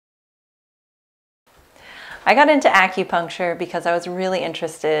I got into acupuncture because I was really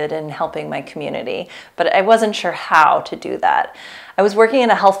interested in helping my community, but I wasn't sure how to do that. I was working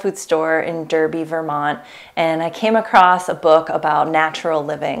in a health food store in Derby, Vermont, and I came across a book about natural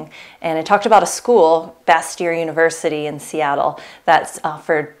living, and it talked about a school, Bastyr University in Seattle, that's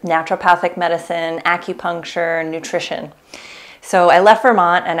offered naturopathic medicine, acupuncture, and nutrition. So I left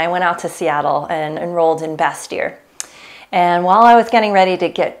Vermont and I went out to Seattle and enrolled in Bastyr. And while I was getting ready to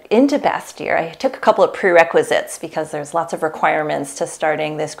get into Bastyr, I took a couple of prerequisites because there's lots of requirements to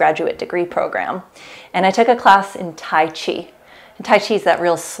starting this graduate degree program. And I took a class in Tai Chi. And Tai Chi is that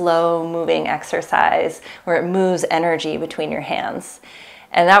real slow moving exercise where it moves energy between your hands.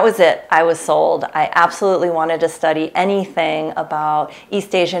 And that was it. I was sold. I absolutely wanted to study anything about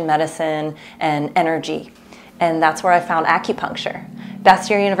East Asian medicine and energy. And that's where I found acupuncture.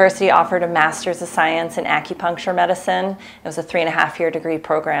 Bastyr University offered a Master's of Science in Acupuncture Medicine. It was a 3.5-year degree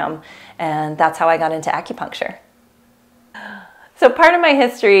program, and that's how I got into acupuncture. So part of my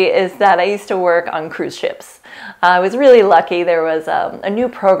history is that I used to work on cruise ships. I was really lucky. There was a new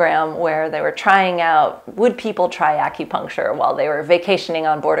program where they were trying out, would people try acupuncture while they were vacationing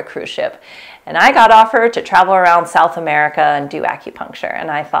on board a cruise ship? And I got offered to travel around South America and do acupuncture, and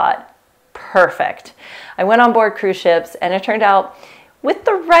I thought, perfect. I went on board cruise ships, and it turned out with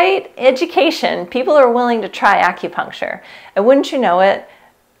the right education, people are willing to try acupuncture. And wouldn't you know it,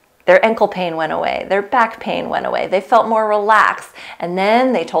 their ankle pain went away, their back pain went away, they felt more relaxed, and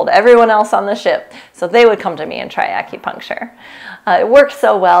then they told everyone else on the ship, so they would come to me and try acupuncture. It worked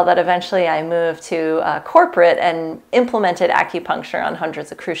so well that eventually I moved to corporate and implemented acupuncture on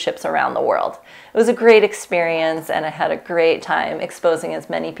hundreds of cruise ships around the world. It was a great experience, and I had a great time exposing as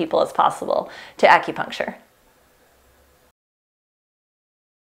many people as possible to acupuncture.